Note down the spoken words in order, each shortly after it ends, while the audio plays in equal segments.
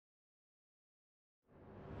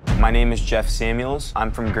My name is Jeff Samuels.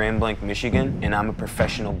 I'm from Grand Blanc, Michigan, and I'm a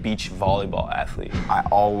professional beach volleyball athlete. I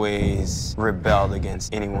always rebelled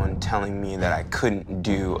against anyone telling me that I couldn't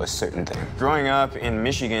do a certain thing. Growing up in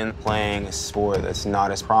Michigan, playing a sport that's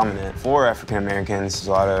not as prominent for African Americans, there's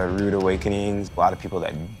a lot of rude awakenings, a lot of people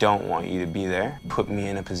that don't want you to be there. Put me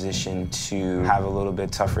in a position to have a little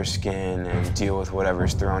bit tougher skin and deal with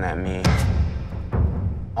whatever's thrown at me.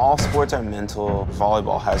 All sports are mental.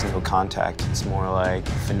 Volleyball has no contact. It's more like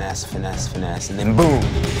finesse, finesse, finesse, and then boom.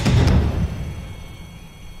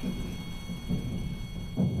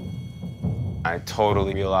 I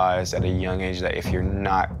totally realized at a young age that if you're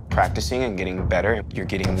not practicing and getting better, you're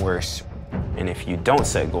getting worse. And if you don't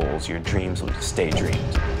set goals, your dreams will stay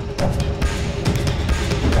dreams.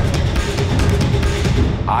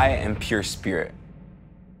 I am pure spirit.